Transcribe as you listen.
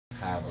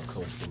have a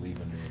coach believe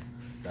in me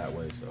that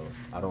way. So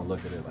I don't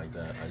look at it like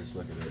that. I just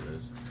look at it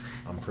as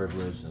I'm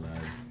privileged and I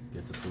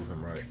get to prove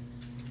him right.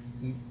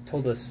 You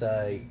told us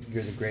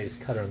you're the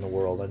greatest cutter in the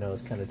world. I know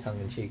it's kind of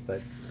tongue-in-cheek,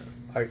 but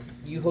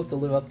you hope to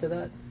live up to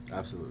that?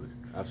 Absolutely,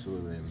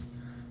 absolutely. And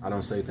I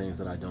don't say things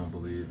that I don't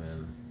believe,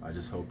 and I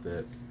just hope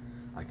that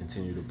I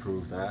continue to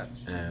prove that.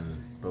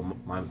 But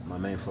my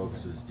main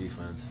focus is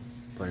defense,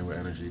 playing with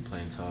energy,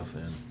 playing tough,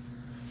 and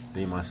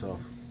being myself.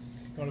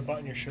 You want to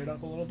button your shirt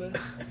up a little bit?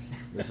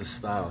 This is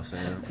style,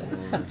 Sam.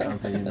 It's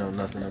something you know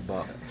nothing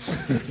about.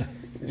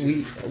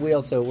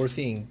 We're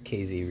seeing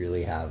KZ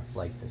really have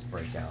like this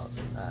breakout,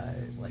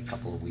 like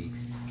couple of weeks.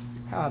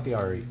 How happy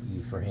are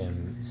you for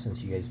him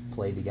since you guys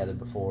played together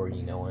before?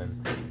 You know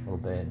him a little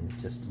bit, and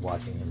just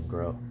watching him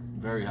grow.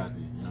 Very happy.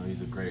 You know,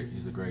 he's a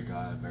great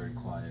guy. Very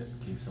quiet,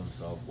 keeps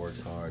himself,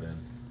 works hard,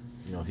 and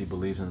you know he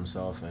believes in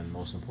himself. And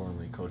most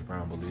importantly, Coach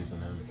Brown believes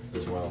in him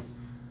as well.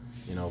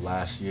 You know,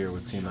 last year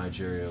with Team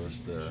Nigeria it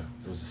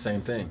was the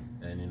same thing,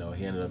 and you know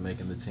he ended up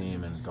making the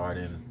team and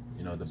guarding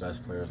the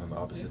best players on the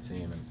opposite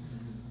team, and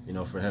you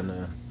know for him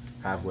to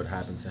have what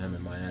happened to him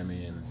in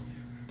Miami and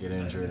get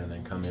injured and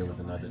then come here with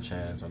another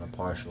chance on a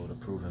partial to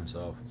prove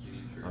himself,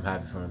 I'm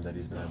happy for him that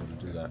he's been able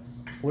to do that.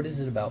 What is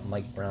it about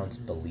Mike Brown's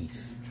belief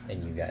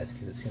in you guys?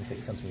 Because it seems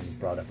like something you've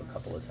brought up a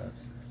couple of times.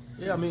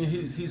 Yeah, I mean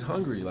he's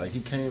hungry. Like he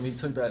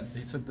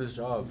took this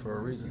job for a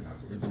reason.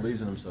 He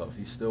believes in himself.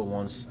 He still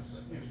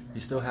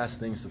has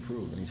things to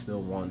prove, and he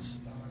still wants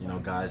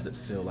guys that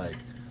feel like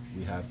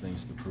we have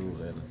things to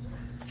prove. And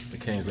the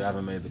Kings, we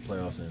haven't made the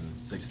playoffs in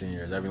 16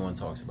 years. Everyone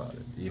talks about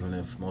it, even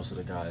if most of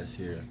the guys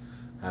here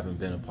haven't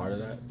been a part of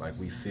that. Like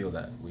we feel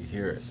that, we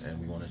hear it, and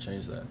we want to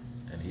change that.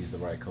 And he's the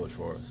right coach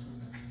for us.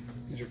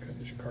 Is your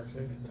car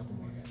safe?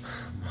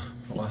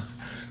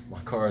 My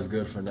car is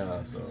good for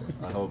now, so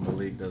I hope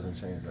Malik doesn't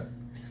change that.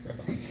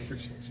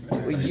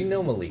 Well, you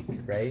know Malik,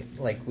 right?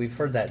 Like we've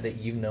heard that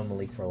you've known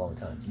Malik for a long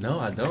time. No,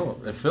 I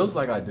don't. It feels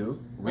like I do.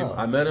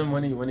 I met him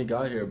when he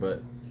got here,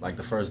 but like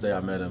the first day I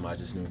met him, I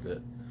just knew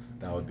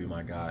that would be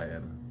my guy,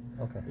 and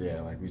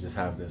yeah, like we just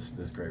have this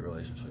great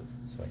relationship.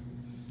 Sweet.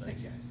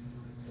 Thanks, guys.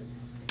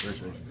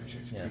 Richard.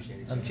 Yeah.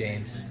 I'm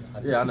James.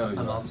 Yeah, I know.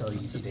 I'm also a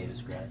UC Davis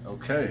grad.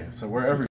 Okay, so wherever.